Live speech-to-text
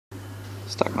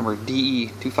Stock number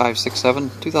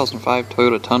DE2567, 2005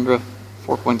 Toyota Tundra,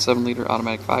 4.7 liter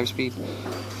automatic 5-speed,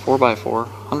 4x4,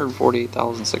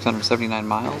 148,679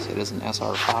 miles. It is an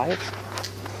SR5.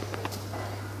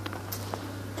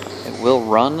 It will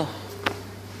run.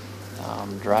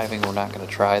 Driving, we're not going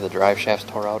to try. The drive shaft's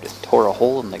tore out. It tore a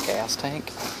hole in the gas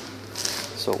tank,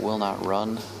 so it will not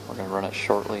run. We're going to run it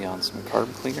shortly on some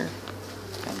carb cleaner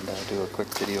and do a quick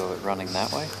video of it running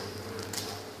that way.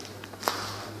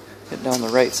 Hit down the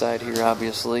right side here,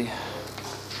 obviously.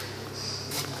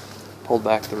 Pulled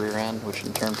back the rear end, which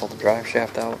in turn pulled the drive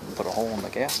shaft out and put a hole in the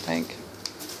gas tank.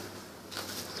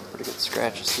 Some pretty good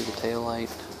scratches through the tail light.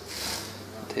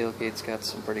 The tailgate's got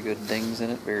some pretty good dings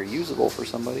in it. Very usable for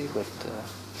somebody, but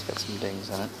it's got some dings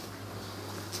in it.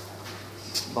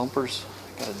 Bumpers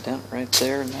got a dent right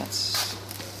there, and that's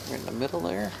right in the middle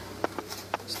there.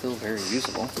 Still very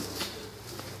usable.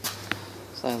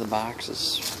 Side of the box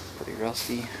is pretty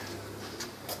rusty.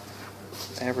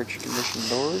 Average condition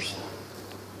doors.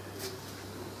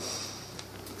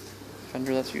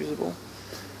 Fender that's usable.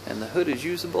 And the hood is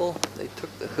usable. They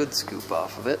took the hood scoop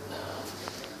off of it.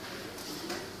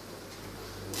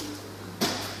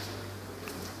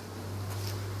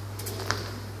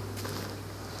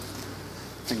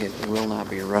 Again, we will not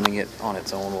be running it on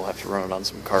its own. We'll have to run it on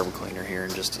some carb cleaner here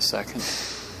in just a second.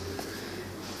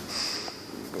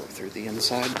 Go through the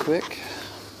inside quick.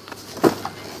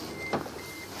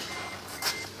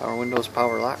 Power windows,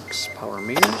 power locks, power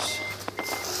mirrors.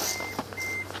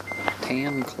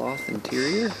 Tan cloth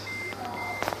interior.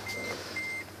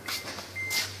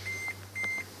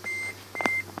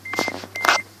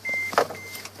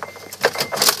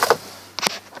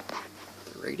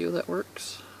 The radio that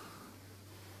works.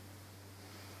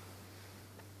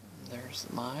 There's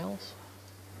the miles.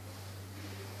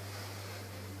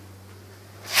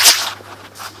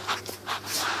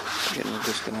 Again, we're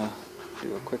just gonna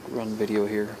do a quick run video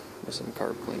here with some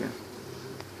carb cleaner.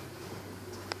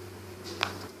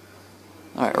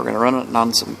 Alright, we're gonna run it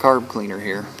on some carb cleaner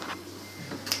here.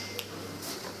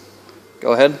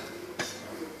 Go ahead.